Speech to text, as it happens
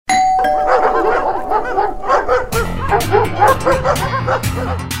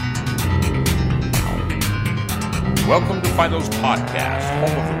Welcome to Fido's Podcast,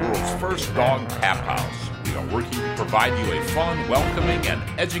 home of the world's first dog tap house. We are working to provide you a fun, welcoming, and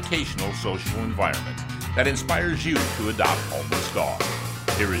educational social environment that inspires you to adopt homeless dogs.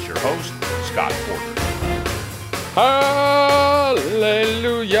 Here is your host, Scott Porter.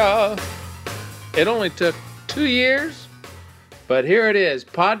 Hallelujah. It only took 2 years, but here it is,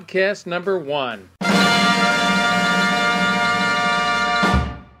 podcast number 1.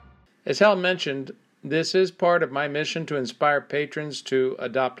 As Hal mentioned, this is part of my mission to inspire patrons to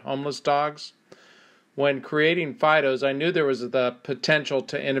adopt homeless dogs. When creating Fido's, I knew there was the potential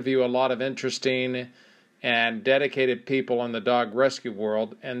to interview a lot of interesting and dedicated people in the dog rescue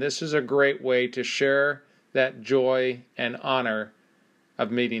world, and this is a great way to share that joy and honor of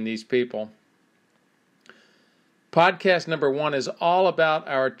meeting these people. Podcast number 1 is all about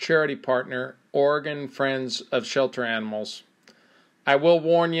our charity partner, Oregon Friends of Shelter Animals. I will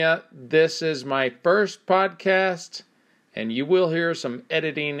warn you, this is my first podcast, and you will hear some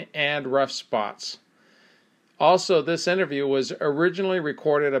editing and rough spots. Also, this interview was originally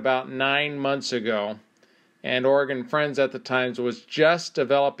recorded about 9 months ago, and Oregon Friends at the time was just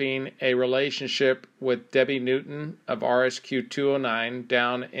developing a relationship with Debbie Newton of RSQ 209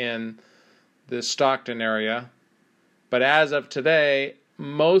 down in the Stockton area. But as of today,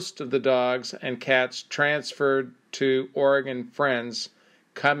 most of the dogs and cats transferred to Oregon Friends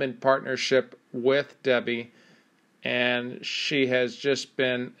come in partnership with Debbie, and she has just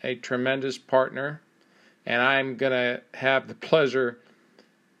been a tremendous partner, and I'm going to have the pleasure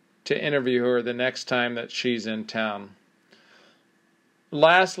to interview her the next time that she's in town.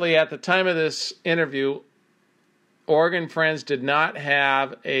 Lastly, at the time of this interview, Oregon Friends did not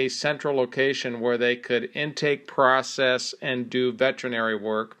have a central location where they could intake, process, and do veterinary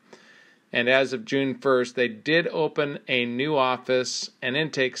work. And as of June 1st, they did open a new office and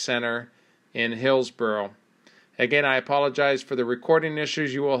intake center in Hillsboro. Again, I apologize for the recording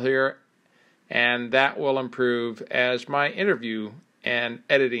issues you will hear, and that will improve as my interview and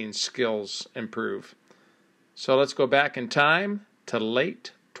editing skills improve. So let's go back in time to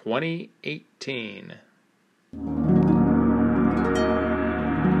late 2018.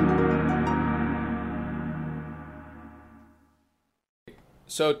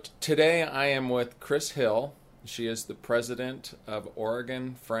 So today I am with Chris Hill. She is the president of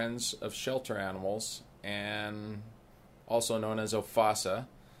Oregon Friends of Shelter Animals, and also known as OFASA.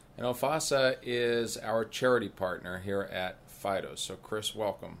 And OFASA is our charity partner here at Fido's. So Chris,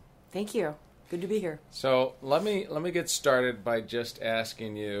 welcome. Thank you. Good to be here. So let me get started by just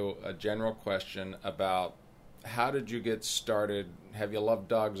asking you a general question about how did you get started? Have you loved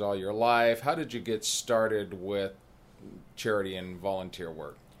dogs all your life? How did you get started with charity and volunteer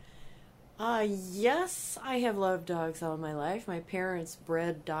work? Yes, I have loved dogs all my life. My parents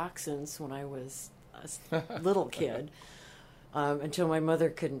bred dachshunds when I was a little kid, until my mother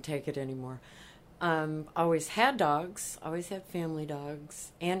couldn't take it anymore. Always had dogs, always had family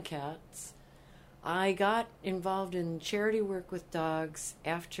dogs and cats. I got involved in charity work with dogs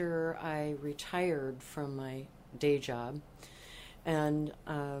after I retired from my day job, and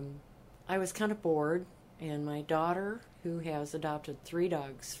I was kind of bored. And my daughter, who has adopted 3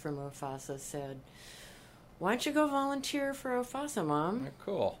 dogs from OFASA, said, "Why don't you go volunteer for OFASA, Mom?" Oh,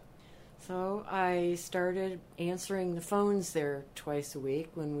 cool. So I started answering the phones there twice a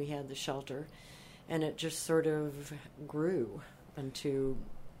week when we had the shelter, and it just sort of grew until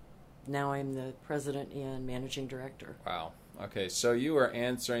now I'm the president and managing director. Wow. Okay, so you were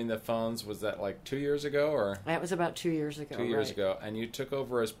answering the phones, was that like 2 years ago? Or that was about 2 years ago. 2 years ago, and you took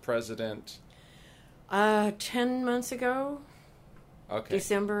over as president 10 months ago. Okay.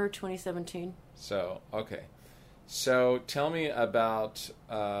 December 2017. So tell me about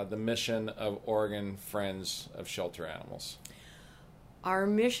the mission of Oregon Friends of Shelter Animals. Our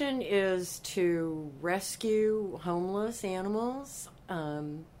mission is to rescue homeless animals,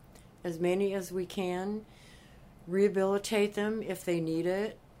 as many as we can, rehabilitate them if they need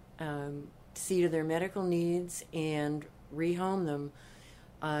it, see to their medical needs, and rehome them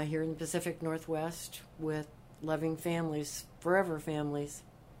here in the Pacific Northwest with loving families, forever families.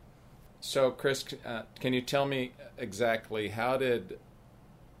 So, Chris, can you tell me exactly how did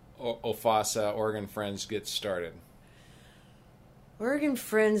OFASA, Oregon Friends, get started? Oregon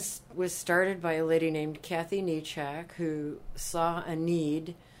Friends was started by a lady named Kathy Nechak, who saw a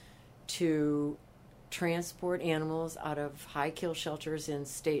need to transport animals out of high-kill shelters in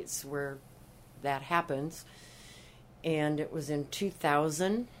states where that happens. And it was in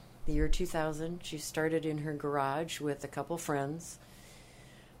 2000, the year 2000. She started in her garage with a couple friends.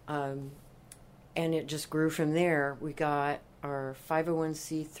 And it just grew from there. We got our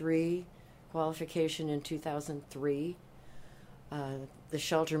 501c3 qualification in 2003. The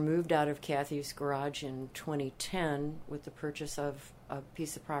shelter moved out of Kathy's garage in 2010 with the purchase of a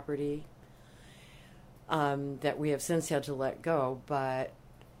piece of property that we have since had to let go. But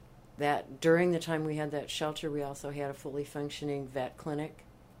that during the time we had that shelter, we also had a fully functioning vet clinic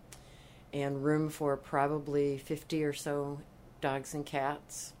and room for probably 50 or so dogs and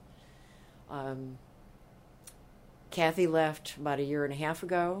cats. Kathy left about a year and a half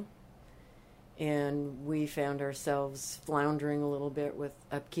ago, and we found ourselves floundering a little bit with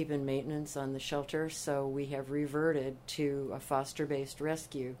upkeep and maintenance on the shelter, so we have reverted to a foster-based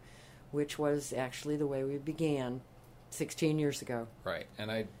rescue, which was actually the way we began 16 years ago. Right,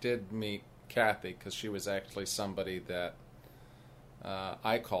 and I did meet Kathy because she was actually somebody that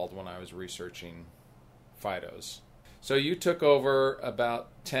I called when I was researching Fido's. So you took over about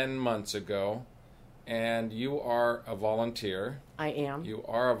 10 months ago, and you are a volunteer. I am. You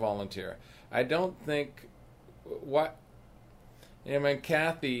are a volunteer. I don't think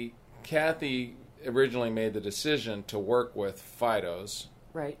Kathy originally made the decision to work with Fido's.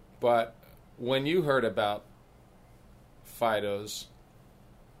 Right. But when you heard about Fido's,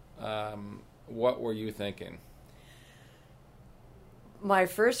 what were you thinking? My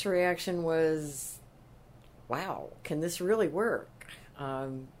first reaction was, wow, can this really work?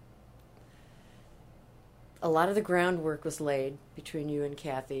 A lot of the groundwork was laid between you and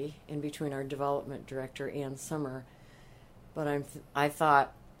Kathy and between our development director, Ann Summer. But I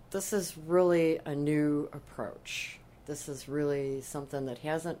thought, this is really a new approach. This is really something that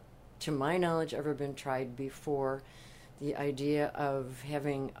hasn't, to my knowledge, ever been tried before. The idea of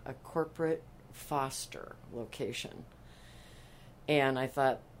having a corporate foster location. And I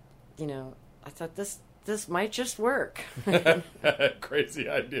thought, this might just work. Crazy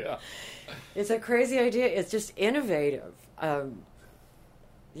idea. It's a crazy idea. It's just innovative. I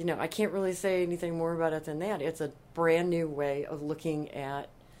can't really say anything more about it than that. It's a brand new way of looking at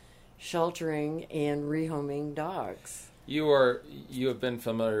sheltering and rehoming dogs. You have been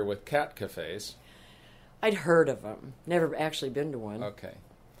familiar with cat cafes. I'd heard of them. Never actually been to one. Okay.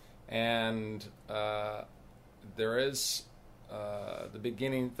 And there is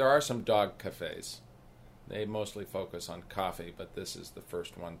there are some dog cafes. They mostly focus on coffee, but this is the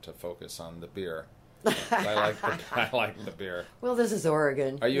first one to focus on the beer. I like the beer. Well, this is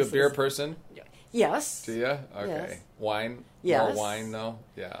Oregon. Are you a beer person? Yes. Do you? Okay. Yes. Wine? Yes. More wine, though?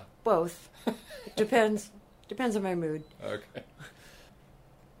 Yeah. Both. Depends on my mood. Okay.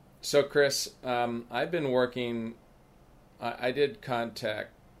 So, Chris, I've been working. I did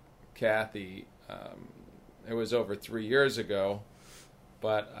contact Kathy. It was over 3 years ago,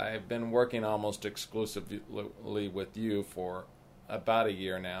 but I've been working almost exclusively with you for about a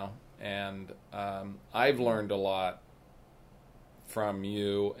year now, and I've learned a lot from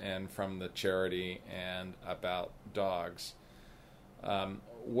you and from the charity and about dogs.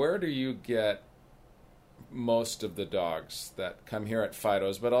 Where do you get most of the dogs that come here at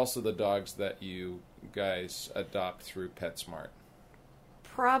Fido's, but also the dogs that you guys adopt through PetSmart?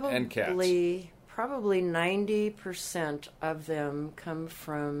 And cats. Probably 90% of them come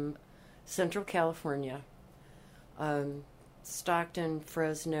from Central California, Stockton,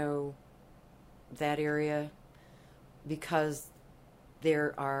 Fresno, that area, because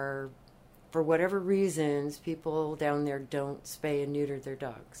there are, for whatever reasons, people down there don't spay and neuter their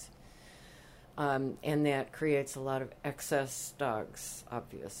dogs. And that creates a lot of excess dogs,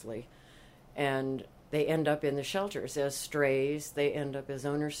 obviously. And they end up in the shelters as strays. They end up as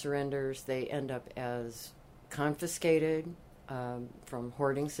owner surrenders. They end up as confiscated from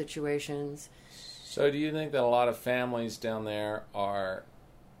hoarding situations. So do you think that a lot of families down there are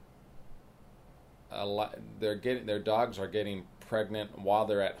their dogs are getting pregnant while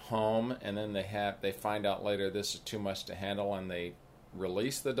they're at home, and then they find out later this is too much to handle, and they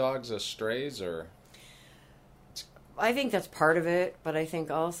release the dogs as strays? Or I think that's part of it, but I think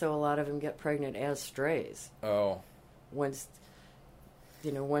also a lot of them get pregnant as strays. Oh. Once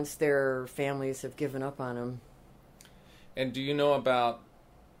their families have given up on them. And do you know about,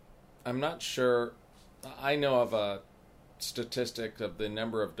 I'm not sure, I know of a statistic of the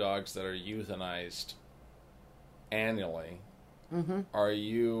number of dogs that are euthanized annually. Mm-hmm.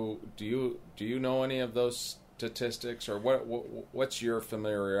 Do you know any of those statistics, or what's your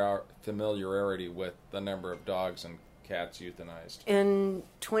familiarity with the number of dogs and cats euthanized? In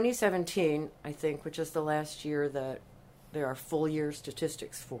 2017, I think, which is the last year that there are full year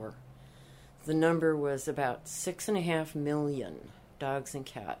statistics for, the number was about 6.5 million dogs and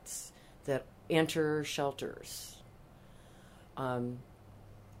cats that enter shelters.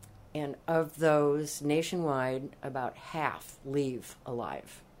 And of those, nationwide, about half leave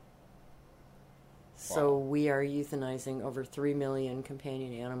alive. So we are euthanizing over 3 million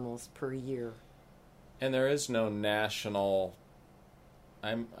companion animals per year. And there is no national,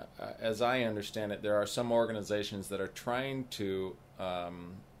 as I understand it, there are some organizations that are trying to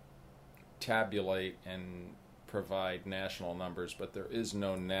tabulate and provide national numbers, but there is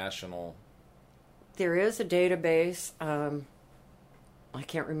no national. There is a database. I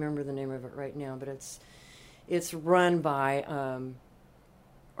can't remember the name of it right now, but it's run by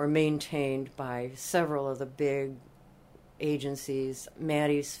or maintained by several of the big agencies: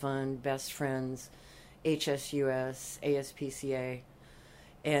 Maddie's Fund, Best Friends, HSUS, ASPCA,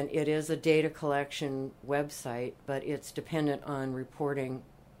 and it is a data collection website, but it's dependent on reporting,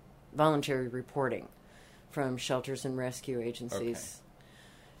 voluntary reporting from shelters and rescue agencies.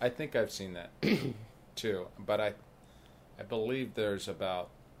 Okay. I think I've seen that too, but I believe there's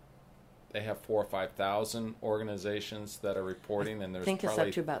they have 4,000 or 5,000 organizations that are reporting, and there's I think probably, it's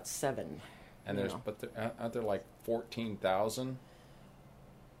up to about 7. And aren't there like 14,000?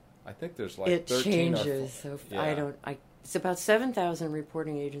 I think there's like it 13 changes. So yeah. It's about 7,000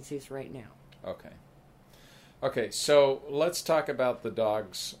 reporting agencies right now. Okay, so let's talk about the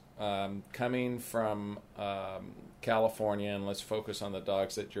dogs coming from California, and let's focus on the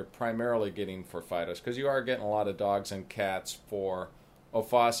dogs that you're primarily getting for Fidos, because you are getting a lot of dogs and cats for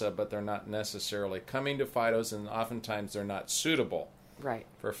OFASA, but they're not necessarily coming to Fidos, and oftentimes they're not suitable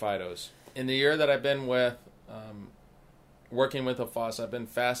for Fidos. In the year that I've been working with OFASA, I've been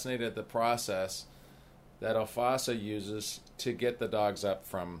fascinated at the process that OFASA uses to get the dogs up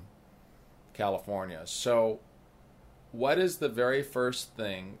from California. So what is the very first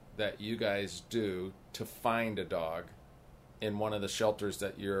thing that you guys do to find a dog in one of the shelters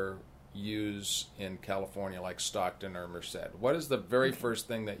that you use in California, like Stockton or Merced? What is the very first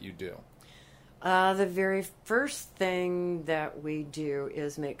thing that you do? The very first thing that we do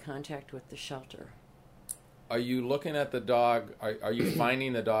is make contact with the shelter. Are you looking at the dog? Are you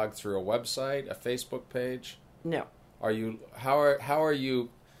finding the dog through a website, a Facebook page? No. How are you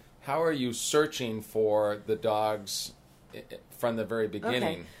searching for the dogs from the very beginning?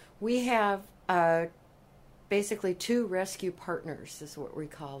 Okay. We have basically 2 rescue partners, is what we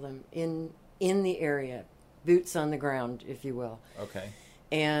call them, in the area, boots on the ground, if you will. Okay.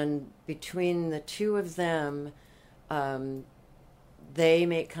 And between the 2 of them, they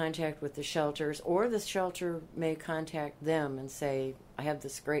make contact with the shelters, or the shelter may contact them and say, I have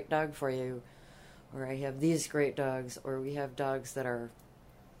this great dog for you, or I have these great dogs, or we have dogs that are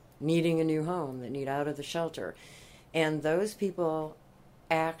needing a new home, that need out of the shelter. And those people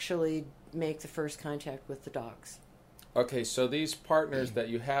actually make the first contact with the dogs. Okay, so these partners that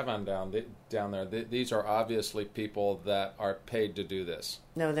you have down there, these are obviously people that are paid to do this.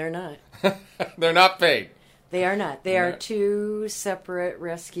 No, they're not. They're not paid. They are not. They are 2 separate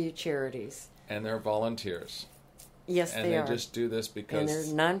rescue charities. And they're volunteers. Yes, they are. And they just do this because... And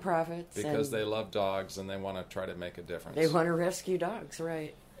they're nonprofits. Because they love dogs and they want to try to make a difference. They want to rescue dogs,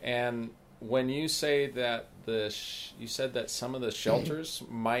 right. And when you say that you said that some of the shelters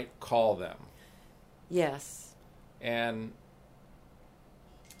might call them. Yes. And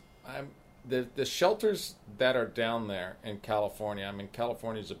the shelters that are down there in California, I mean,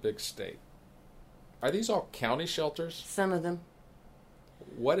 California's a big state. Are these all county shelters? Some of them.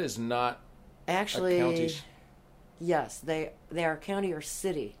 What is not actually a county? Yes, they are county or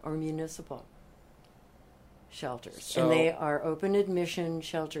city or municipal shelters. So, and they are open admission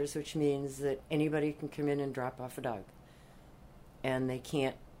shelters, which means that anybody can come in and drop off a dog. And they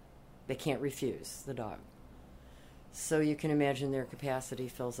can't refuse the dog. So you can imagine their capacity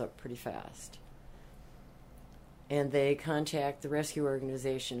fills up pretty fast. And they contact the rescue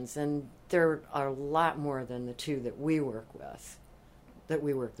organizations, and there are a lot more than the 2 that we work with, that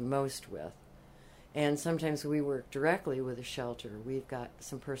we work the most with. And sometimes we work directly with a shelter. We've got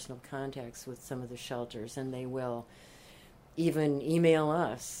some personal contacts with some of the shelters, and they will even email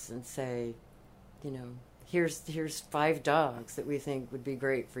us and say, here's 5 dogs that we think would be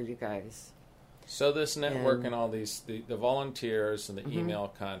great for you guys. So this network and all these, the volunteers and the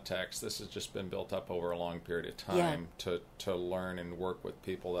email contacts, this has just been built up over a long period of time to learn and work with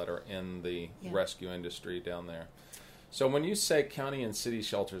people that are in the rescue industry down there. So when you say county and city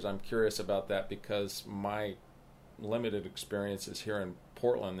shelters, I'm curious about that because my limited experience is here in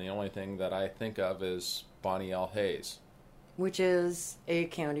Portland. The only thing that I think of is Bonnie L. Hayes. Which is a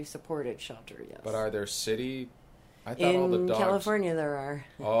county-supported shelter, yes. But are there city... I thought in all the dogs... California there are.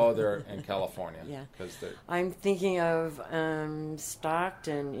 Oh, they're in California. Yeah. They're... I'm thinking of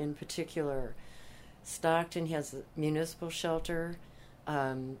Stockton in particular. Stockton has a municipal shelter.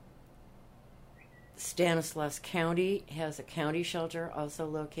 Stanislaus County has a county shelter also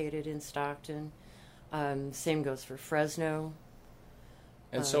located in Stockton. Same goes for Fresno.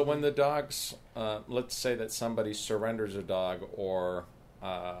 And so when the dogs, let's say that somebody surrenders a dog, or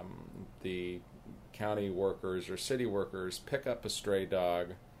the county workers or city workers pick up a stray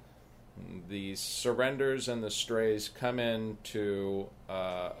dog, the surrenders and the strays come into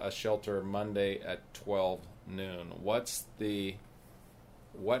a shelter Monday at 12 noon.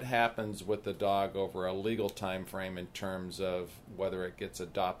 What happens with the dog over a legal time frame in terms of whether it gets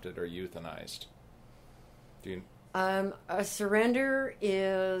adopted or euthanized? A surrender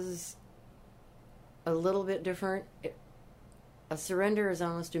is a little bit different. A surrender is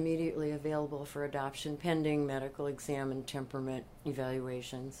almost immediately available for adoption pending medical exam and temperament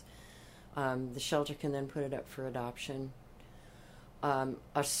evaluations. The shelter can then put it up for adoption.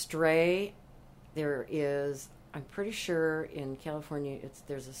 A stray, there is, I'm pretty sure in California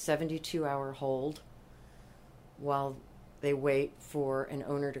there's a 72-hour hold while they wait for an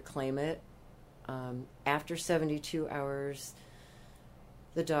owner to claim it. After 72 hours,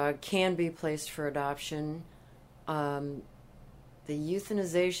 the dog can be placed for adoption. The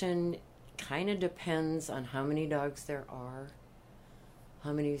euthanization kind of depends on how many dogs there are,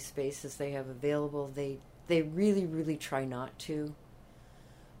 how many spaces they have available. They really, really try not to.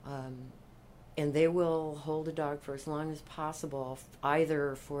 And they will hold a dog for as long as possible,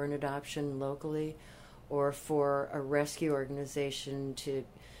 either for an adoption locally or for a rescue organization to,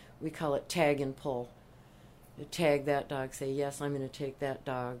 we call it tag and pull. You tag that dog, say, yes, I'm going to take that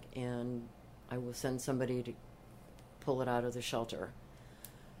dog, and I will send somebody to pull it out of the shelter.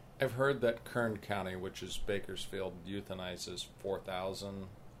 I've heard that Kern County, which is Bakersfield, euthanizes 4,000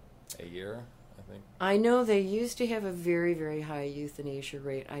 a year, I think. I know they used to have a very, very high euthanasia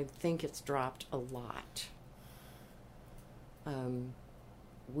rate. I think it's dropped a lot.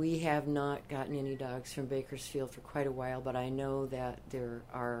 We have not gotten any dogs from Bakersfield for quite a while, but I know that there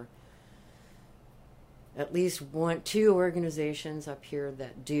are at least two organizations up here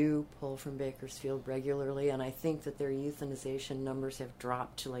that do pull from Bakersfield regularly, and I think that their euthanization numbers have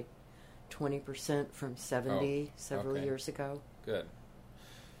dropped to like 20% from 70 several years ago. Good.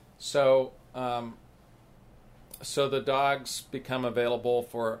 So, so the dogs become available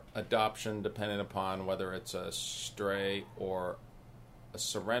for adoption depending upon whether it's a stray or a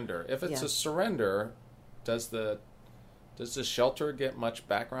surrender. If it's a surrender, does the shelter get much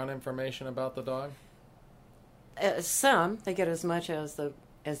background information about the dog? Some. They get as much as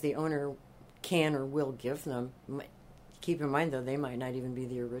the owner can or will give them. Keep in mind, though, they might not even be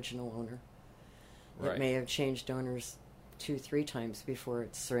the original owner. Right. It may have changed owners 2-3 times before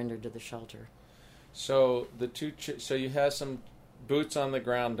it's surrendered to the shelter. So so you have some boots on the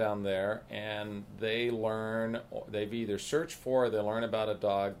ground down there, and they've either searched for or they learn about a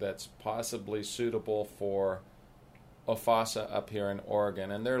dog that's possibly suitable for OFASA up here in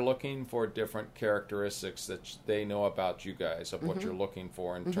Oregon, and they're looking for different characteristics that they know about you guys, of what you're looking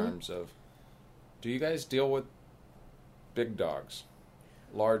for in terms of, do you guys deal with big dogs,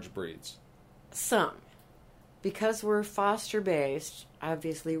 large breeds? Some. Because we're foster-based,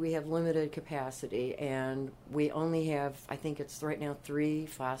 obviously we have limited capacity, and we only have, I think it's right now 3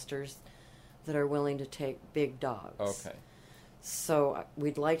 fosters that are willing to take big dogs. Okay. So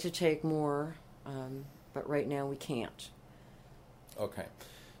we'd like to take more, but right now we can't. Okay.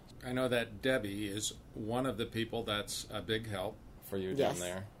 I know that Debbie is one of the people that's a big help for you down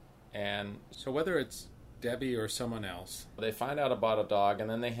there. And so whether it's Debbie or someone else, they find out about a dog and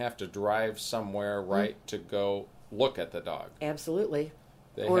then they have to drive somewhere, right, to go look at the dog. Absolutely.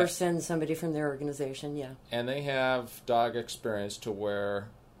 Send somebody from their organization, And they have dog experience to where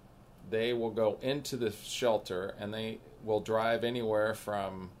they will go into the shelter and they will drive anywhere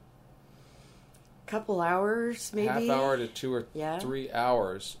from couple hours, maybe half hour to 2 or 3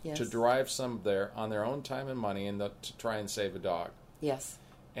 hours to drive some there on their own time and money and to try and save a dog. Yes.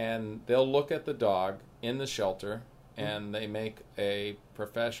 And they'll look at the dog in the shelter and they make a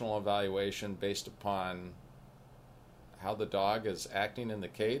professional evaluation based upon how the dog is acting in the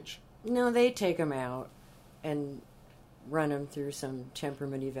cage. No, they take them out and run them through some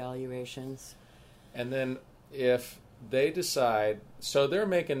temperament evaluations. And then if they decide, so they're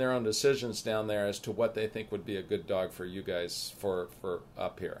making their own decisions down there as to what they think would be a good dog for you guys for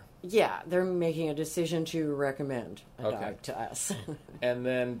up here. Yeah, they're making a decision to recommend a dog to us. And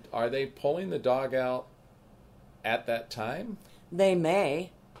then are they pulling the dog out at that time? They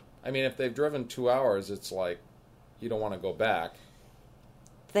may. I mean, if they've driven 2 hours, it's like you don't want to go back.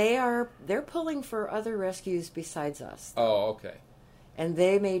 They're pulling for other rescues besides us. Oh, okay. And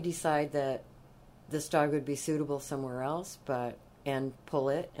they may decide that this dog would be suitable somewhere else, but and pull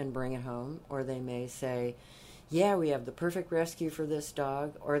it and bring it home, or they may say, yeah, we have the perfect rescue for this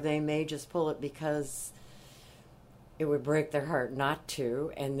dog, or they may just pull it because it would break their heart not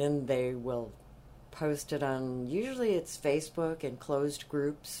to, and then they will post it on, usually it's Facebook and closed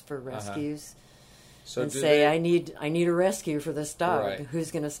groups for rescues, So and do say, they- I need a rescue for this dog. Right.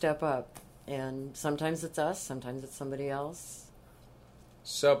 Who's going to step up? And sometimes it's us, sometimes it's somebody else.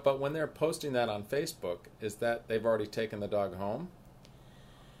 So, but when they're posting that on Facebook, is that they've already taken the dog home,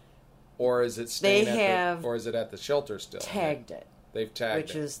 or is it staying or is it at the shelter still? Tagged it. They've tagged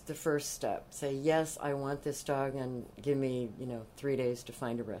Which it. is the first step. Say, yes, I want this dog, and give me, 3 days to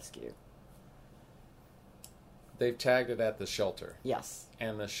find a rescue. They've tagged it at the shelter, Yes.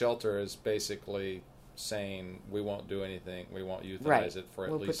 and the shelter is basically saying we won't do anything, we won't euthanize Right. it for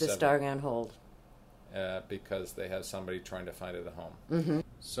at We'll least put this 7 dog on hold. because they have somebody trying to find it a home. Mm-hmm.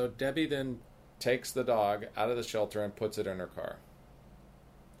 So Debbie then takes the dog out of the shelter and puts it in her car.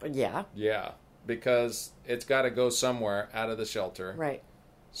 But yeah, Yeah, because it's got to go somewhere out of the shelter. right.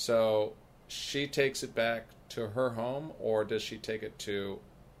 So she takes it back to her home, or does she take it to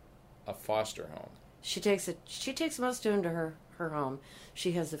a foster home? She takes most of them to her home.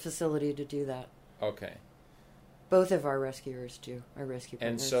 She has the facility to do that. Okay. Both of our rescuers do. Our rescue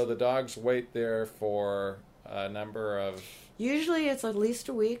And partners. so the dogs wait there for a number of... Usually it's at least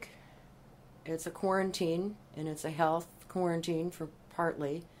a week. It's a quarantine, and it's a health quarantine for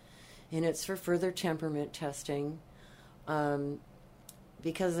partly, and it's for further temperament testing.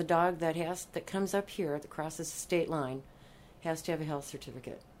 Because the dog that comes up here, that crosses the state line, has to have a health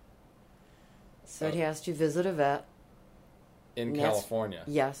certificate. So it has to visit a vet. in And that's- California.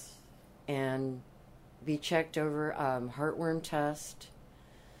 Yes, and be checked over. Heartworm test.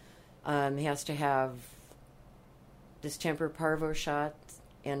 He has to have distemper parvo shot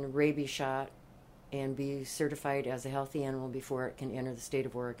and rabies shot, and be certified as a healthy animal before it can enter the state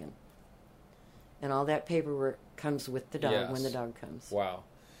of Oregon. And all that paperwork comes with the dog when the Yes. dog comes. Wow.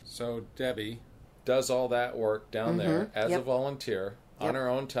 So Debbie does all that work down there as a Yep. volunteer on Yep. her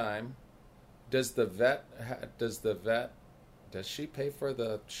own time. Does she pay for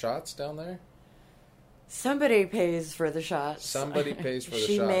the shots down there? Somebody pays for the shots. Somebody pays for the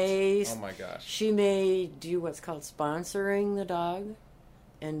She shots. may- Oh my gosh. She may do what's called sponsoring the dog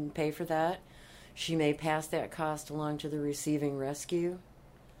and pay for that. She may pass that cost along to the receiving rescue.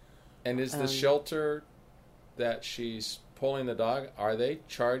 And is the shelter that she's pulling the dog, are they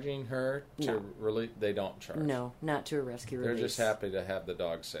charging her to No. release? They don't charge. No, not to a rescue They're release. just happy to have the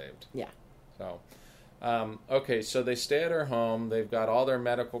dog saved. Yeah. So, okay, so they stay at her home. They've got all their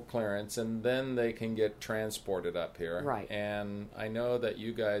medical clearance, and then they can get transported up here. Right. And I know that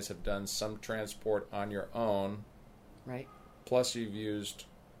you guys have done some transport on your own. Right. Plus, you've used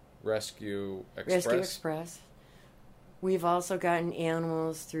Rescue Express. Rescue Express. We've also gotten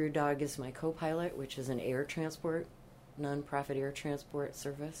animals through Dog is My Co-Pilot, which is an air transport, nonprofit air transport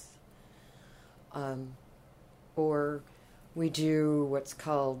service. Or we do what's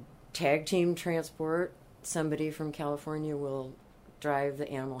called tag team transport. Somebody from California will drive the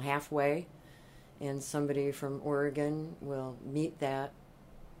animal halfway, and somebody from Oregon will meet them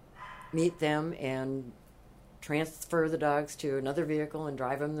and transfer the dogs to another vehicle and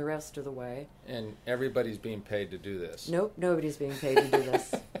drive them the rest of the way. And everybody's being paid to do this. Nope, nobody's being paid to do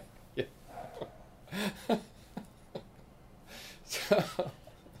this.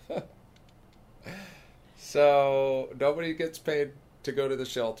 So nobody gets paid to go to the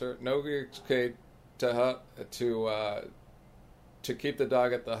shelter. Nobody gets paid to keep the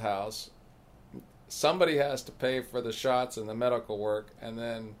dog at the house. Somebody has to pay for the shots and the medical work, and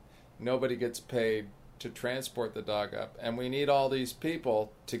then nobody gets paid to transport the dog up. And we need all these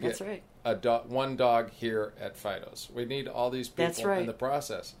people to get That's right. one dog here at Fidos. We need all these people That's right. in the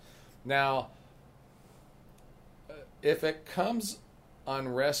process. Now, if it comes on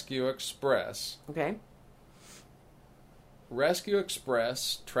Rescue Express, Okay? Rescue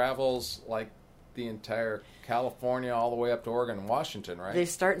Express travels like the entire California all the way up to Oregon and Washington, right? They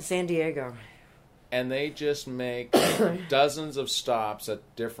start in San Diego. And they just make dozens of stops at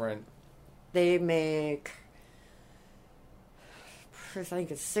different... They make, I think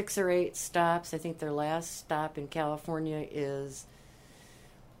it's 6 or 8 stops. I think their last stop in California is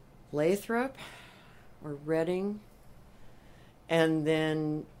Lathrop or Redding. And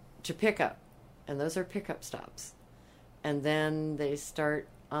then to pickup. And those are pickup stops. And then they start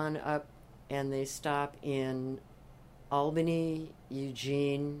on up and they stop in Albany,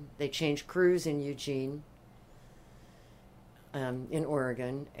 Eugene. They change crews in Eugene, in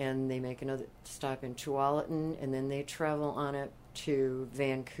Oregon, and they make another stop in Tualatin, and then they travel on it to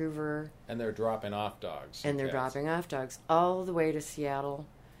Vancouver. And they're dropping off dogs. And they're dropping off dogs all the way to Seattle,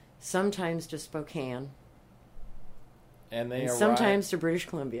 sometimes to Spokane. And they and arrive, sometimes to British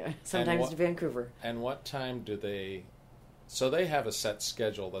Columbia, sometimes to Vancouver. And what time do they... So they have a set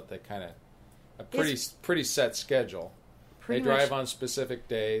schedule that they kind of... A pretty set schedule. They drive on specific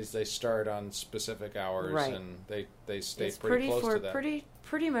days, they start on specific hours, right. and they stay it's pretty close to that.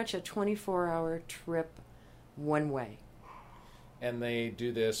 Pretty much a 24-hour trip one way. And they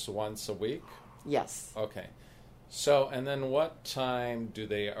do this once a week? Yes. Okay. So, and then what time do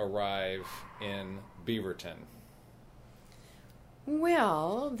they arrive in Beaverton?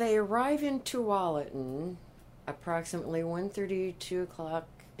 Well, they arrive in Tualatin approximately 1:30, 2 o'clock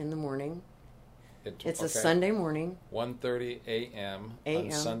in the morning. It's a Sunday morning. 1:30 a.m.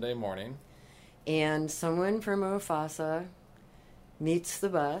 on Sunday morning. And someone from OFASA meets the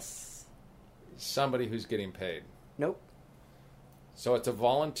bus. Somebody who's getting paid. Nope. So it's a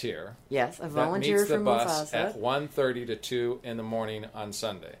volunteer. Yes, a volunteer from OFASA. That meets the bus at 1:30 to 2 in the morning on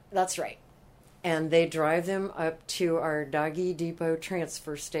Sunday. That's right. And they drive them up to our Doggy Depot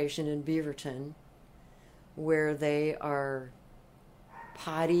transfer station in Beaverton, where they are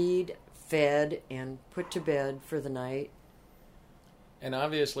pottied, fed, and put to bed for the night. And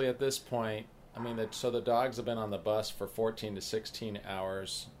obviously at this point, I mean, so the dogs have been on the bus for 14 to 16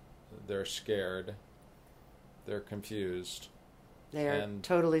 hours. They're scared. They're confused. They're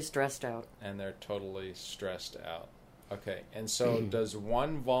totally stressed out. And they're totally stressed out. Okay, and so does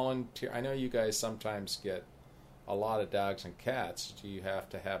one volunteer... I know you guys sometimes get a lot of dogs and cats. Do you have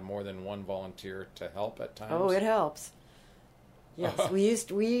to have more than one volunteer to help at times? Oh, it helps. Yes,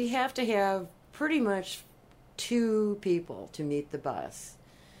 we have to have pretty much 2 people to meet the bus.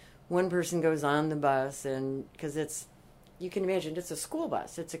 One person goes on the bus, and because you can imagine, it's a school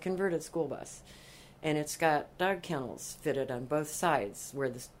bus. It's a converted school bus. And it's got dog kennels fitted on both sides where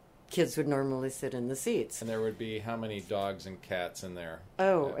the kids would normally sit in the seats. And there would be how many dogs and cats in there?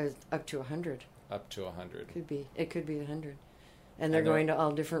 Oh, up to 100. Up to 100. It could be 100. And they're going to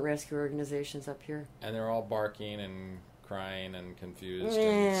all different rescue organizations up here. And they're all barking and crying and confused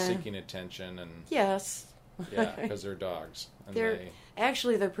and seeking attention and... Yes. Yeah, because they're dogs. And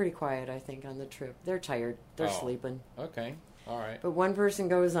they're pretty quiet, I think, on the trip. They're tired. They're sleeping. Okay. All right. But one person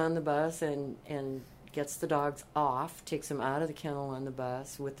goes on the bus and gets the dogs off, takes them out of the kennel on the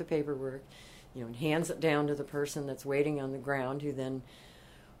bus with the paperwork, and hands it down to the person that's waiting on the ground, who then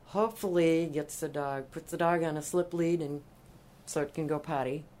hopefully puts the dog on a slip lead and so it can go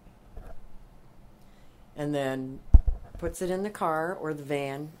potty, and then puts it in the car or the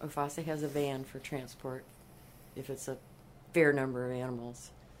van. OFASA has a van for transport if it's a fair number of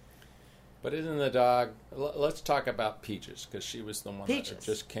animals. But isn't the dog... Let's talk about Peaches, because she was the one that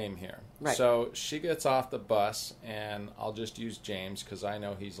just came here. Right. So she gets off the bus, and I'll just use James, because I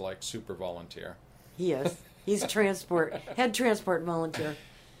know he's like super volunteer. He is. He's head transport volunteer.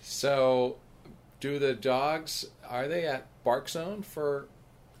 So do the dogs... Are they at Bark Zone for...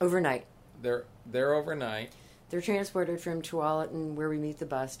 Overnight. They're overnight. They're transported from Tualatin, where we meet the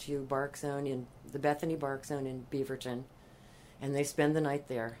bus, to Bark Zone, in the Bethany Bark Zone in Beaverton. And they spend the night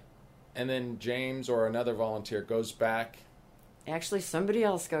there. And then James or another volunteer goes back. Actually, somebody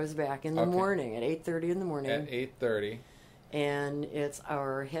else goes back in the morning at 8:30 in the morning. At 8:30. And it's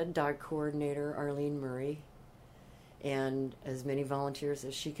our head dog coordinator, Arlene Murray, and as many volunteers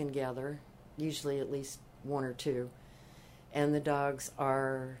as she can gather, usually at least 1 or 2. And the dogs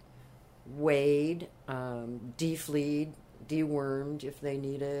are weighed, defleed, dewormed if they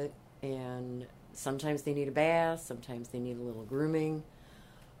need it, and sometimes they need a bath, sometimes they need a little grooming.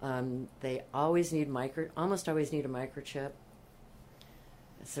 They almost always need a microchip.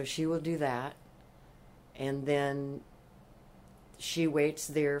 So she will do that. And then she waits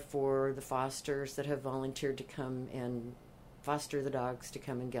there for the fosters that have volunteered to come and foster the dogs to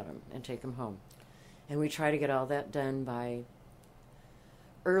come and get them and take them home. And we try to get all that done by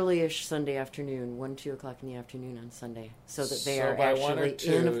early-ish Sunday afternoon, 1, 2 o'clock in the afternoon on Sunday, so that they are actually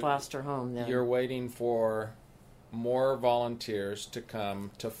in a foster home then. You're waiting for more volunteers to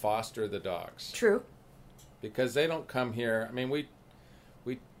come to foster the dogs. True. Because they don't come here. I mean, we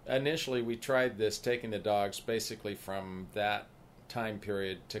initially we tried this, taking the dogs basically from that time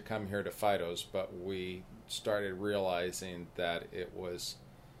period to come here to Fido's, but we started realizing that it was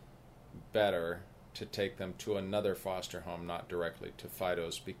better to take them to another foster home, not directly to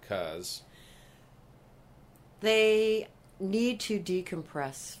Fido's, because they need to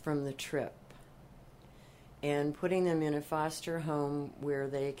decompress from the trip. And putting them in a foster home where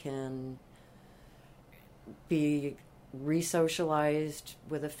they can be re-socialized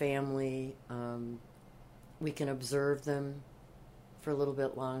with a family, we can observe them for a little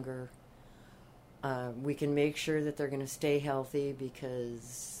bit longer. We can make sure that they're going to stay healthy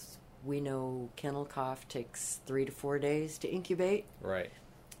because we know kennel cough takes 3 to 4 days to incubate. Right.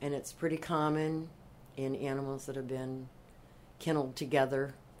 And it's pretty common in animals that have been kenneled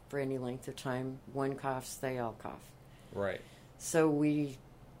together for any length of time. One coughs, they all cough. Right. So we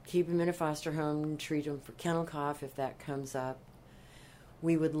keep them in a foster home and treat them for kennel cough if that comes up.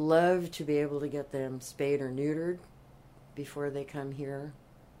 We would love to be able to get them spayed or neutered before they come here,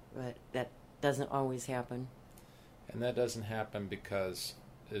 but that doesn't always happen. And that doesn't happen because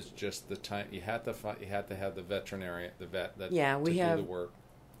it's just the time you have to have the veterinarian, the vet that do the work.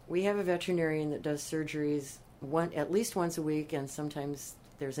 We have a veterinarian that does surgeries at least once a week, and sometimes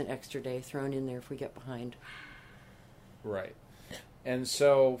there's an extra day thrown in there if we get behind. Right. And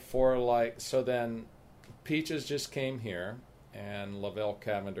so then Peaches just came here, and Lavelle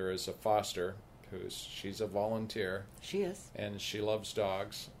Cavender is a foster. She's a volunteer. She is. And she loves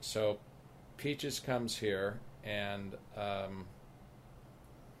dogs. So Peaches comes here, and I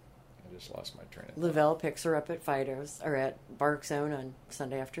just lost my train of thought. Lavelle picks her up at Fido's, or at Bark Zone on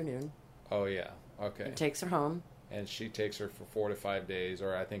Sunday afternoon. Oh, yeah. Okay. And takes her home. And she takes her for 4 to 5 days,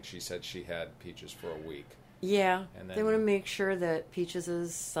 or I think she said she had Peaches for a week. Yeah. And then, they want to make sure that Peaches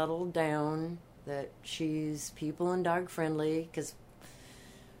is settled down, that she's people and dog friendly, because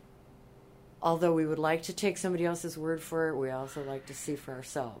although we would like to take somebody else's word for it, we also like to see for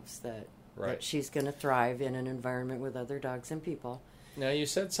ourselves that she's going to thrive in an environment with other dogs and people. Now, you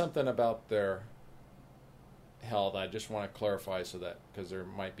said something about their health. I just want to clarify because there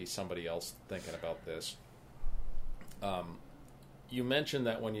might be somebody else thinking about this. You mentioned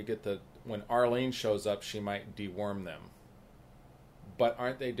that when Arlene shows up, she might deworm them. But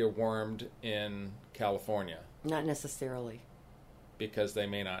aren't they dewormed in California? Not necessarily. Because they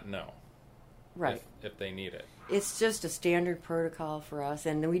may not know. Right. If they need it. It's just a standard protocol for us,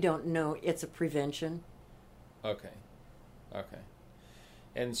 and we don't know. It's a prevention. Okay.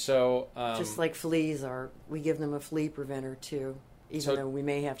 And so... just like fleas are, we give them a flea preventer too, even though we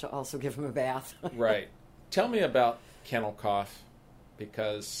may have to also give them a bath. Right. Tell me about kennel cough,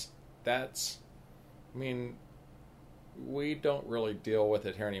 because we don't really deal with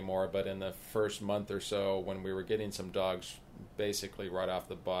it here anymore, but in the first month or so, when we were getting some dogs basically right off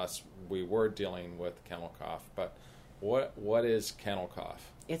the bus, we were dealing with kennel cough. But what is kennel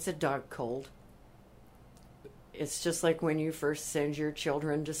cough? It's a dog cold. It's just like when you first send your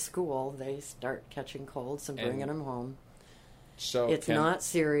children to school, they start catching colds and bringing them home. So it's not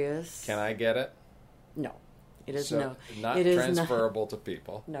serious. Can I get it? No. It is not transferable to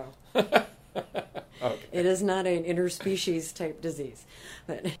people. No. Okay. It is not an interspecies type disease.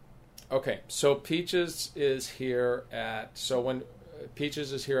 But okay, so Peaches is here at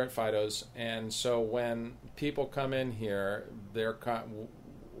Fido's, and so when people come in here,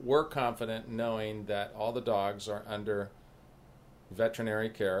 we're confident knowing that all the dogs are under veterinary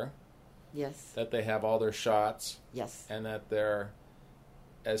care. Yes. That they have all their shots. Yes. And that they're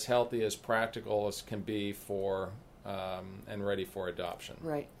as healthy as practical as can be for and ready for adoption.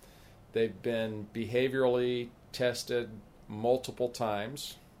 Right. They've been behaviorally tested multiple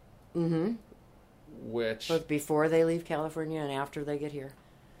times. Mm-hmm. Which both before they leave California and after they get here.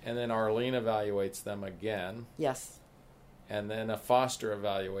 And then Arlene evaluates them again. Yes. And then a foster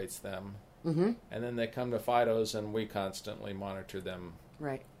evaluates them. Mm-hmm. And then they come to Fido's, and we constantly monitor them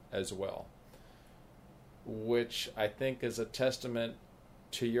as well. Which I think is a testament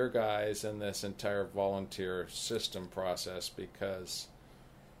to your guys and this entire volunteer system process, because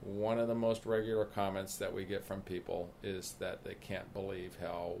one of the most regular comments that we get from people is that they can't believe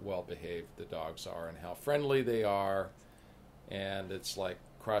how well behaved the dogs are and how friendly they are. And it's like,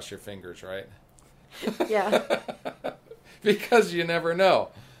 cross your fingers, right? Yeah. Because you never know.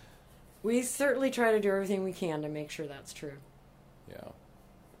 We certainly try to do everything we can to make sure that's true. Yeah.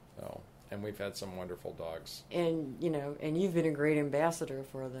 Oh, and we've had some wonderful dogs. And, and you've been a great ambassador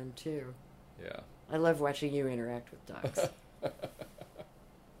for them, too. Yeah. I love watching you interact with dogs.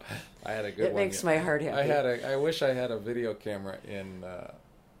 I had a good one. It makes my heart happy. I wish I had a video camera in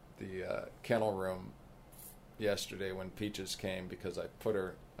the kennel room yesterday when Peaches came, because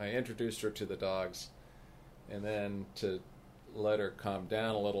I introduced her to the dogs, and then to let her calm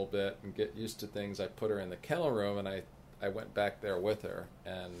down a little bit and get used to things, I put her in the kennel room, and I went back there with her,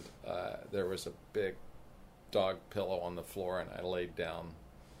 and there was a big dog pillow on the floor, and I laid down,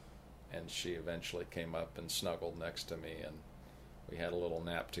 and she eventually came up and snuggled next to me, and we had a little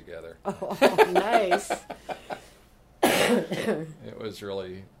nap together. Oh, nice. It was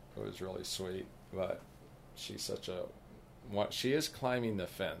really sweet, but she is climbing the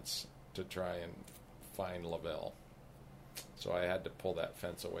fence to try and find Lavelle. So I had to pull that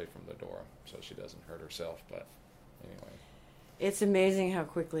fence away from the door so she doesn't hurt herself. But anyway. It's amazing how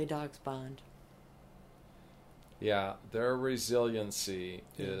quickly dogs bond. Yeah, their resiliency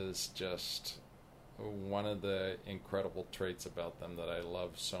is just one of the incredible traits about them that I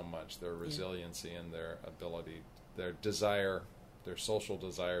love so much. Their resiliency and their ability, their desire, their social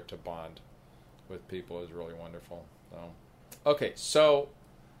desire to bond with people is really wonderful. So, okay, so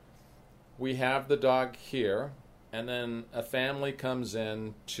we have the dog here, and then a family comes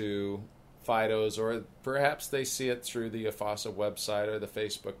in to Fido's, or perhaps they see it through the OFASA website or the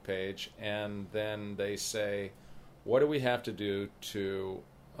Facebook page, and then they say, what do we have to do to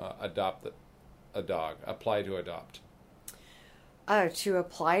adopt a dog, apply to adopt? To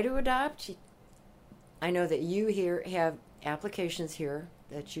apply to adopt, I know that you here have applications here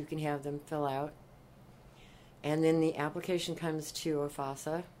that you can have them fill out. And then the application comes to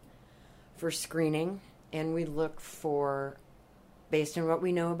OFASA for screening, and we look for, based on what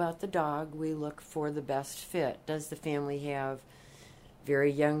we know about the dog, we look for the best fit. Does the family have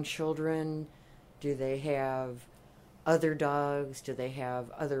very young children? Do they have other dogs? Do they have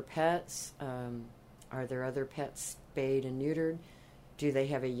other pets? Are there other pets spayed and neutered? Do they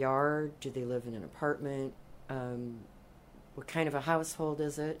have a yard? Do they live in an apartment? What kind of a household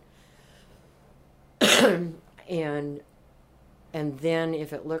is it? And then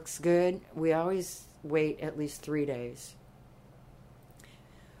if it looks good, we always wait at least 3 days.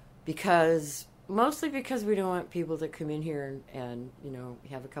 Mostly because we don't want people to come in here and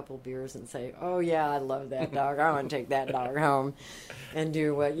have a couple beers and say, oh yeah, I love that dog. I want to take that dog home and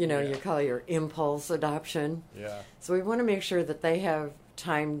do what, you call your impulse adoption. Yeah. So we want to make sure that they have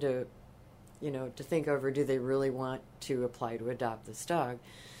time to, to think over, do they really want to apply to adopt this dog?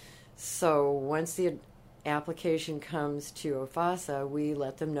 So once the application comes to OFASA, we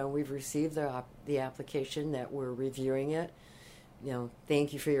let them know we've received the application, that we're reviewing it.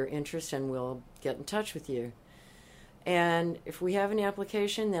 Thank you for your interest, and we'll get in touch with you. And if we have an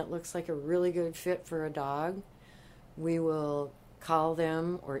application that looks like a really good fit for a dog, we will call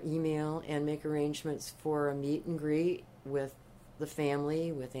them or email and make arrangements for a meet and greet with the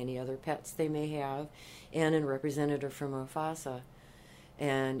family, with any other pets they may have, and a representative from OFASA.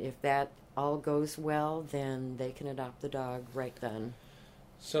 And if that all goes well, then they can adopt the dog right then.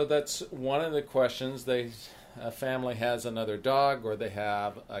 So that's one of the questions. A family has another dog, or they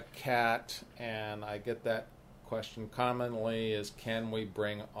have a cat, and I get that question commonly: is can we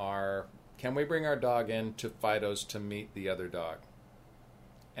bring our dog in to Fido's to meet the other dog?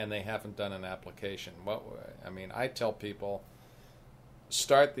 And they haven't done an application. I tell people,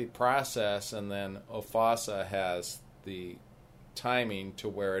 start the process, and then OFASA has the timing to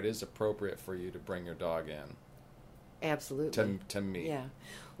where it is appropriate for you to bring your dog in. Absolutely. To meet. Yeah.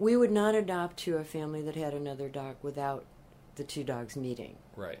 We would not adopt to a family that had another dog without the two dogs meeting.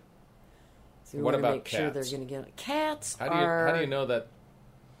 Right. So we what want to about make cats? sure they're going to get cats. How do you know that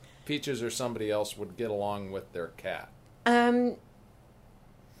Peaches or somebody else would get along with their cat?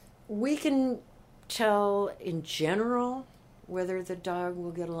 We can tell in general whether the dog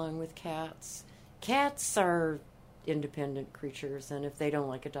will get along with cats. Cats are independent creatures, and if they don't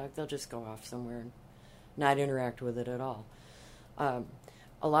like a dog, they'll just go off somewhere and not interact with it at all.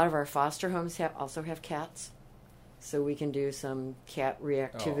 A lot of our foster homes also have cats, so we can do some cat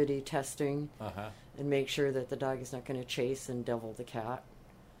reactivity testing and make sure that the dog is not going to chase and devil the cat.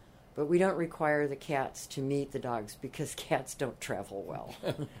 But we don't require the cats to meet the dogs because cats don't travel well.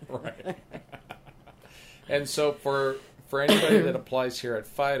 Right. And so for anybody that applies here at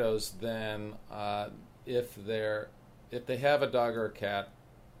Fido's, then if they have a dog or a cat,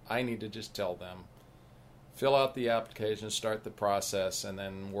 I need to just tell them, fill out the application, start the process, and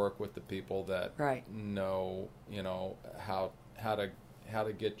then work with the people that know, how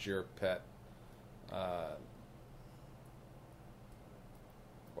to get your pet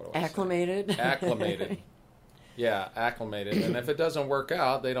acclimated. Acclimated. Yeah, acclimated. And if it doesn't work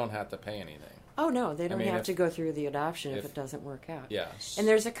out, they don't have to pay anything. Oh, no, they don't have to go through the adoption if it doesn't work out. Yes. And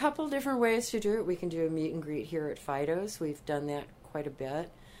there's a couple different ways to do it. We can do a meet and greet here at Fido's. We've done that quite a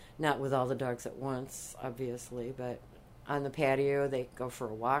bit. Not with all the dogs at once, obviously, but on the patio, they go for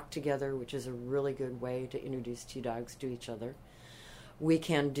a walk together, which is a really good way to introduce two dogs to each other. We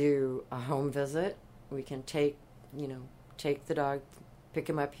can do a home visit. We can take the dog, pick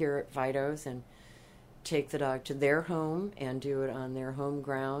him up here at Fido's, and take the dog to their home and do it on their home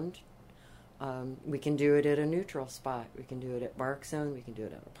ground. We can do it at a neutral spot. We can do it at Bark Zone. We can do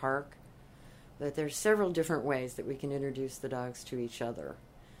it at a park. But there's several different ways that we can introduce the dogs to each other.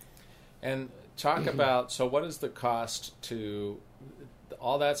 And talk about, so what is the cost to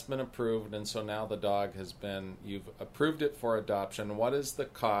all that's been approved, and so now the dog you've approved it for adoption. What is the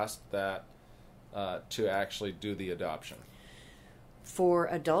cost that to actually do the adoption? For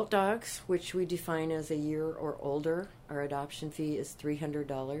adult dogs, which we define as a year or older, our adoption fee is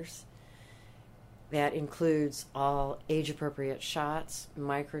 $300. That includes all age-appropriate shots,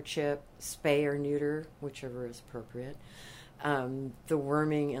 microchip, spay or neuter, whichever is appropriate, the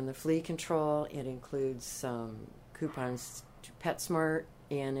worming and the flea control. It includes some coupons to PetSmart,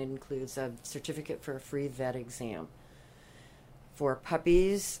 and it includes a certificate for a free vet exam. For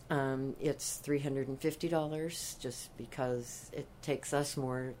puppies, it's $350 just because it takes us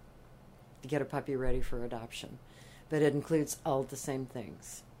more to get a puppy ready for adoption. But it includes all the same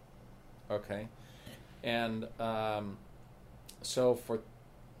things. Okay. And so for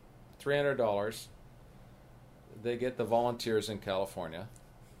 $300, they get the volunteers in California.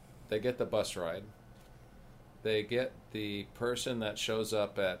 They get the bus ride. They get the person that shows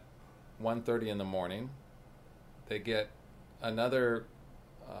up at 1:30 in the morning. They get another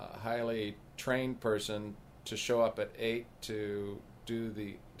highly trained person to show up at 8 to do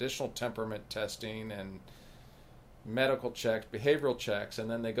the additional temperament testing and medical checks, behavioral checks, and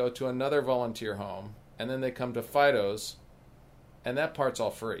then they go to another volunteer home, and then they come to Fido's, and that part's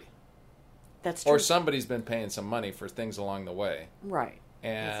all free. That's true. Or somebody's been paying some money for things along the way. Right.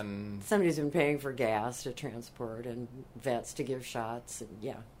 And somebody's been paying for gas to transport and vets to give shots, and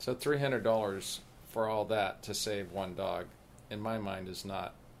yeah. So $300 for all that to save one dog, in my mind, is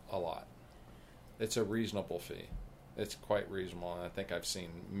not a lot. It's a reasonable fee. It's quite reasonable, and I think I've seen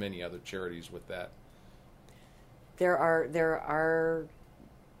many other charities with that. There are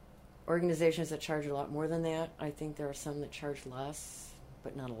organizations that charge a lot more than that. I think there are some that charge less,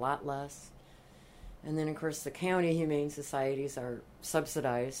 but not a lot less. And then, of course, the county humane societies are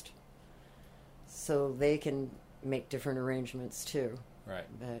subsidized, so they can make different arrangements too. Right.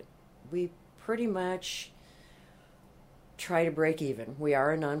 But we pretty much try to break even. We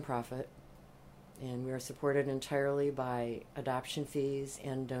are a nonprofit, and we are supported entirely by adoption fees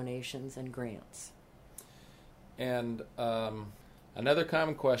and donations and grants. And another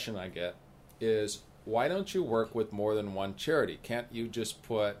common question I get is, why don't you work with more than one charity? Can't you just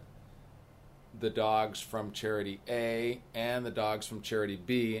put the dogs from charity A and the dogs from charity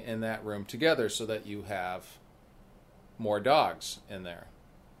B in that room together so that you have more dogs in there?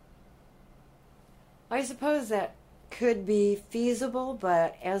 I suppose that could be feasible,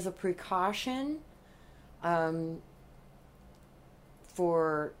 but as a precaution,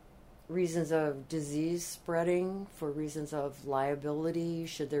 for reasons of disease spreading, for reasons of liability,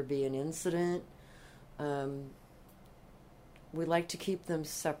 should there be an incident, we like to keep them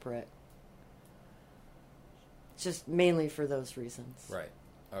separate. Just mainly for those reasons. Right.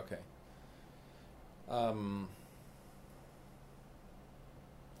 Okay. And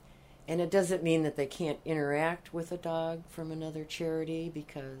it doesn't mean that they can't interact with a dog from another charity,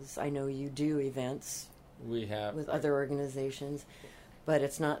 because I know you do events We have with other organizations, but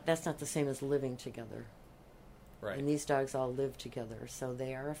that's not the same as living together. Right. And these dogs all live together, so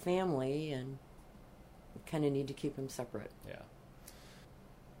they are a family, and we kind of need to keep them separate. Yeah.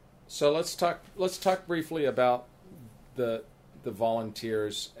 So let's talk briefly about the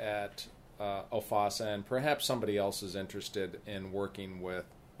volunteers at OFASA, and perhaps somebody else is interested in working with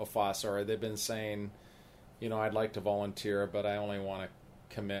OFASA, or they've been saying, I'd like to volunteer, but I only want to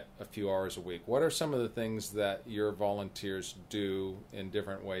commit a few hours a week. What are some of the things that your volunteers do in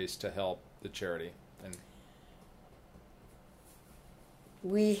different ways to help the charity? And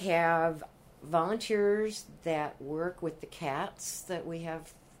we have volunteers that work with the cats that we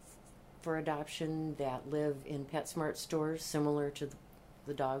have for adoption that live in PetSmart stores, similar to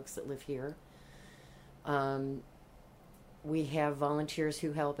the dogs that live here. We have volunteers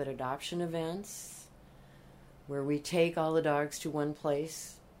who help at adoption events, where we take all the dogs to one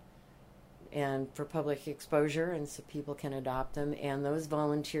place and for public exposure, and so people can adopt them. And those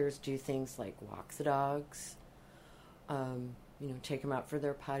volunteers do things like walk the dogs, take them out for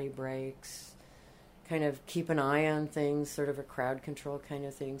their potty breaks, kind of keep an eye on things, sort of a crowd control kind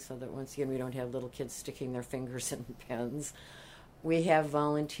of thing, so that once again we don't have little kids sticking their fingers in pens. We have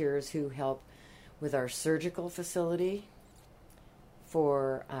volunteers who help with our surgical facility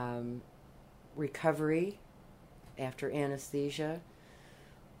for recovery after anesthesia.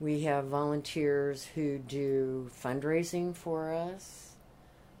 We have volunteers who do fundraising for us.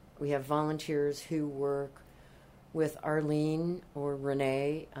 We have volunteers who work with Arlene or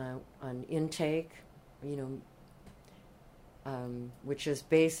Renee on intake, which is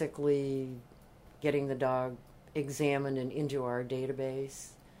basically getting the dog examined and into our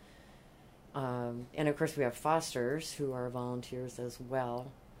database. And of course, we have fosters who are volunteers as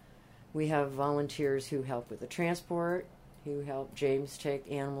well. We have volunteers who help with the transport, who help James take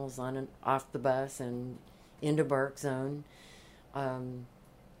animals on and off the bus and into Bark Zone.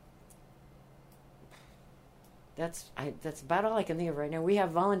 That's about all I can think of right now. We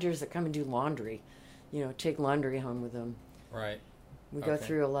have volunteers that come and do laundry, take laundry home with them. Right. We go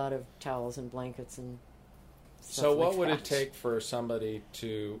through a lot of towels and blankets and stuff. So what like would that. it take for somebody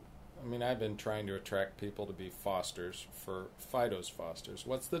to... I've been trying to attract people to be fosters for Fido's fosters.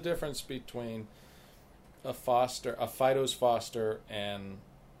 What's the difference between a Fido's foster, and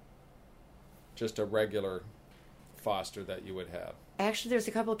just a regular foster that you would have? Actually, there's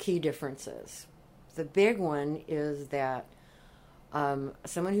a couple key differences. The big one is that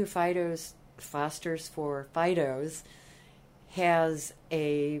someone who fosters for Fidos has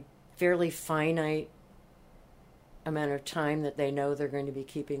a fairly finite amount of time that they know they're going to be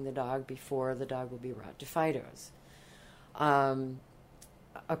keeping the dog before the dog will be brought to Fidos.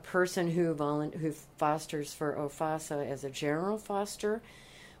 A person who fosters for OFASA as a general foster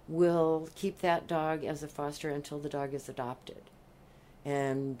will keep that dog as a foster until the dog is adopted.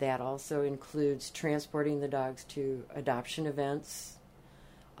 And that also includes transporting the dogs to adoption events,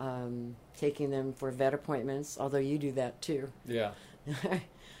 taking them for vet appointments, although you do that too. Yeah.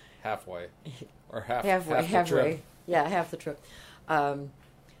 Halfway. Or halfway. The trip. Yeah, half the trip.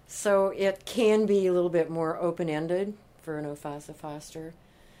 So it can be a little bit more open-ended for an OFASA foster.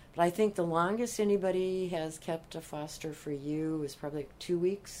 But I think the longest anybody has kept a foster for you is probably 2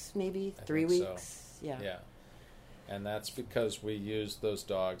 weeks, maybe 3 weeks. So. Yeah. And that's because we use those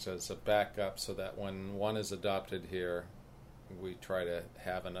dogs as a backup so that when one is adopted here, we try to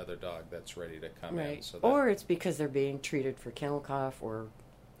have another dog that's ready to come in. So that, or it's because they're being treated for kennel cough or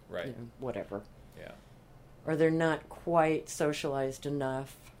whatever. Yeah. Or they're not quite socialized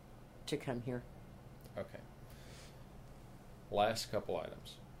enough to come here. Okay. Last couple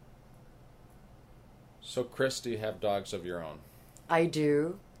items. So, Chris, do you have dogs of your own? I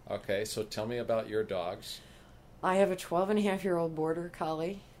do. Okay, so tell me about your dogs. I have a 12-and-a-half-year-old border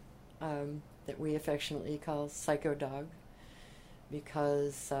collie that we affectionately call Psycho Dog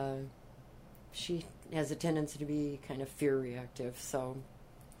because she has a tendency to be kind of fear reactive. So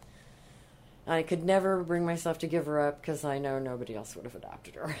I could never bring myself to give her up because I know nobody else would have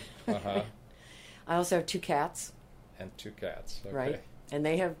adopted her. Uh-huh. I also have 2 cats. And 2 cats. Okay. Right. And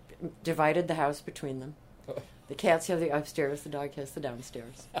they have divided the house between them. The cats have the upstairs, the dog has the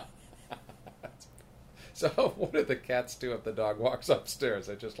downstairs. So what do the cats do if the dog walks upstairs?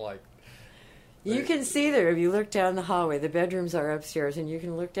 You can see there if you look down the hallway. The bedrooms are upstairs, and you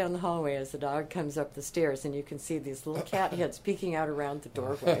can look down the hallway as the dog comes up the stairs, and you can see these little cat heads peeking out around the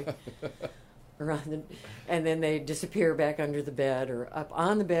doorway. And then they disappear back under the bed or up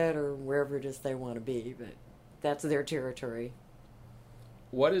on the bed or wherever it is they want to be. But that's their territory.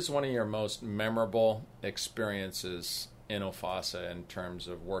 What is one of your most memorable experiences in OFASA in terms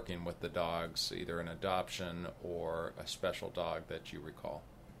of working with the dogs, either an adoption or a special dog that you recall?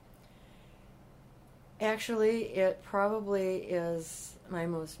 Actually, it probably is my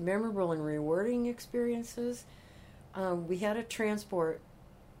most memorable and rewarding experiences. We had a transport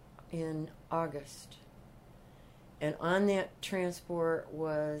in August, and on that transport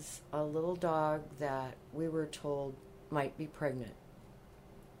was a little dog that we were told might be pregnant.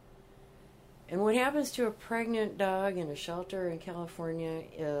 And what happens to a pregnant dog in a shelter in California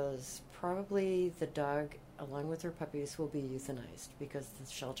is probably the dog, along with her puppies, will be euthanized because the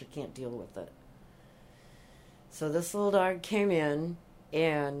shelter can't deal with it. So this little dog came in,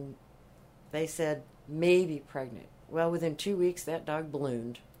 and they said, maybe pregnant. Well, within 2 weeks, that dog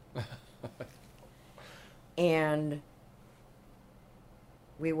ballooned. And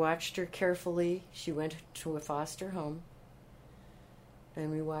we watched her carefully. She went to a foster home. And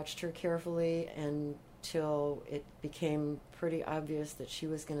we watched her carefully until it became pretty obvious that she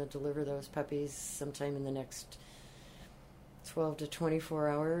was going to deliver those puppies sometime in the next 12 to 24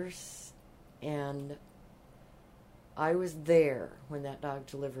 hours. And I was there when that dog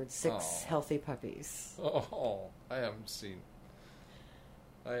delivered 6 healthy puppies. Oh, I haven't seen.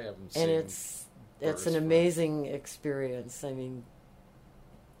 And it's an amazing experience. I mean,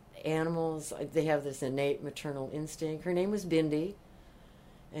 animals, they have this innate maternal instinct. Her name was Bindi.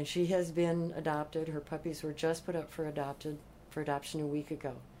 And she has been adopted. Her puppies were just put up for adoption a week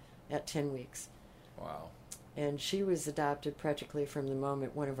ago at 10 weeks. Wow. And she was adopted practically from the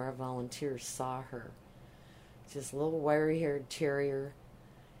moment one of our volunteers saw her. Just a little wiry-haired terrier.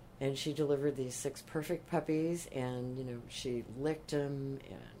 And she delivered these 6 perfect puppies, and, she licked them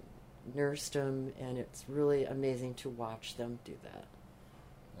and nursed them, and it's really amazing to watch them do that.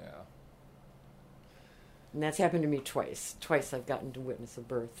 Yeah. And that's happened to me twice. Twice I've gotten to witness a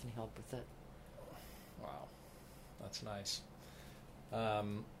birth and help with it. Wow, that's nice.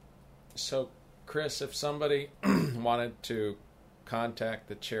 So, Chris, if somebody wanted to contact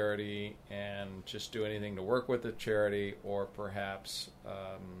the charity and just do anything to work with the charity, or perhaps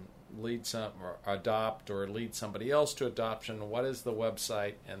lead some or adopt or lead somebody else to adoption, what is the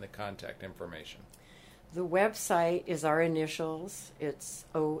website and the contact information? The website is our initials. It's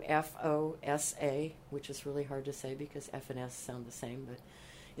OFOSA, which is really hard to say because F and S sound the same, but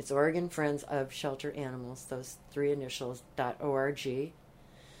it's Oregon Friends of Shelter Animals, those three initials, .org.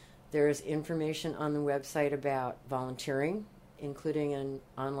 There is information on the website about volunteering, including an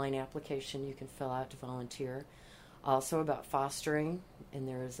online application you can fill out to volunteer. Also about fostering, and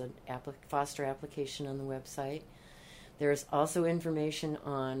there is a foster application on the website. There's also information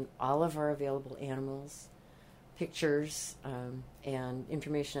on all of our available animals, pictures, and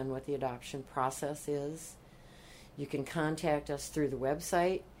information on what the adoption process is. You can contact us through the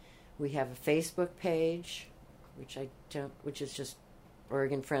website. We have a Facebook page, which is just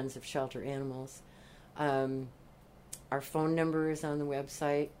Oregon Friends of Shelter Animals. Our phone number is on the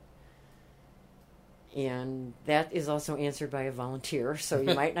website, and that is also answered by a volunteer, so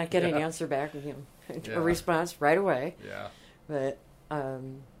you might not get an answer back, a response right away. Yeah. But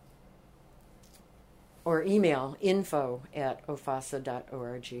or email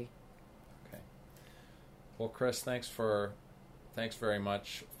info@ofasa.org. Okay. Well, Chris, thanks very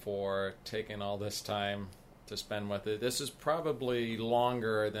much for taking all this time to spend with it. This is probably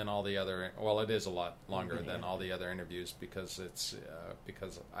longer than all the other. Well, it is a lot longer than all the other interviews because it's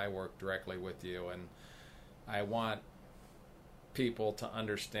because I work directly with you, and I want people to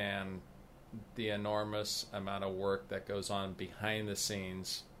understand the enormous amount of work that goes on behind the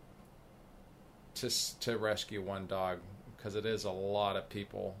scenes to rescue one dog, because it is a lot of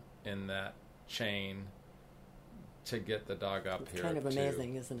people in that chain to get the dog up it's here. Kind of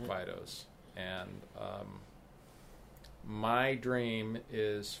amazing, isn't it? Fido's. And my dream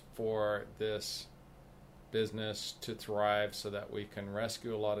is for this business to thrive so that we can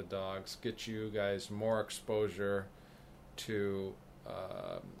rescue a lot of dogs, get you guys more exposure to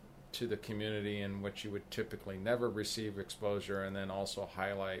the community in which you would typically never receive exposure, and then also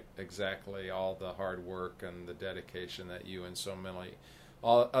highlight exactly all the hard work and the dedication that you and so many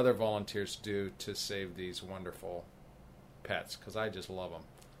all other volunteers do to save these wonderful pets, because I just love them.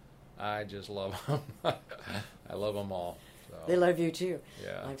 I love them all. So, they love you too.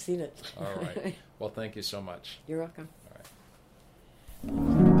 Yeah. I've seen it. All right. Well, thank you so much. You're welcome. All right.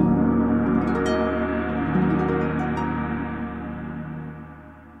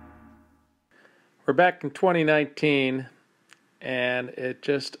 We're back in 2019, and it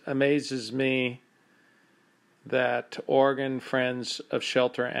just amazes me that Oregon Friends of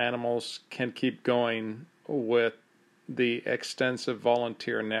Shelter Animals can keep going with the extensive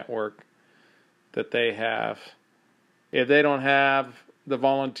volunteer network that they have. If they don't have the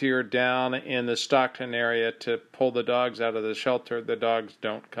volunteer down in the Stockton area to pull the dogs out of the shelter, the dogs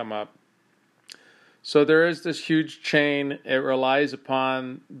don't come up. So there is this huge chain. It relies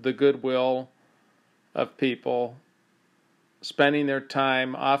upon the goodwill of people spending their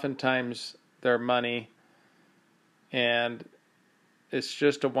time, oftentimes their money, and it's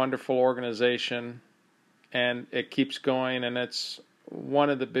just a wonderful organization, and it keeps going, and it's one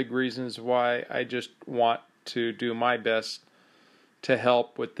of the big reasons why I just want to do my best to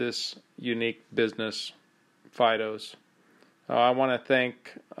help with this unique business, Fido's. I want to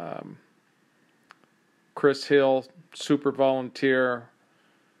thank Chris Hill, super volunteer,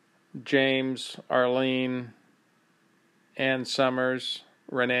 James, Arlene, Ann Summers,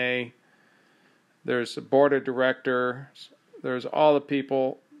 Renee. There's a board of directors. There's all the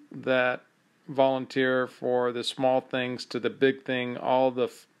people that volunteer for the small things to the big thing, all the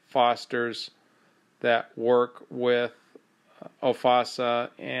fosters that work with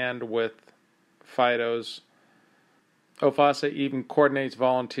OFASA and with Fido's. OFASA even coordinates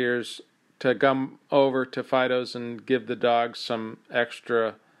volunteers to come over to Fido's and give the dogs some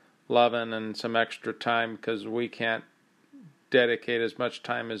extra loving and some extra time, because we can't dedicate as much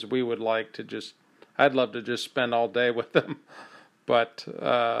time as we would like to just. I'd love to just spend all day with them, but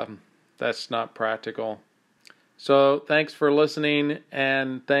that's not practical. So thanks for listening,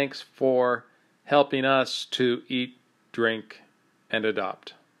 and thanks for helping us to eat, drink, and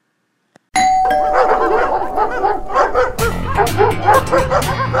adopt. This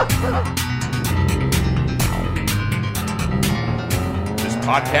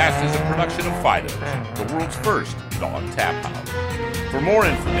podcast is a production of Fido's, the world's first dog tap house. For more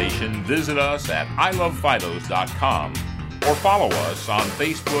information, visit us at ilovefidos.com or follow us on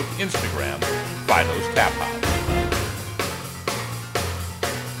Facebook, Instagram, Fido's Tap House.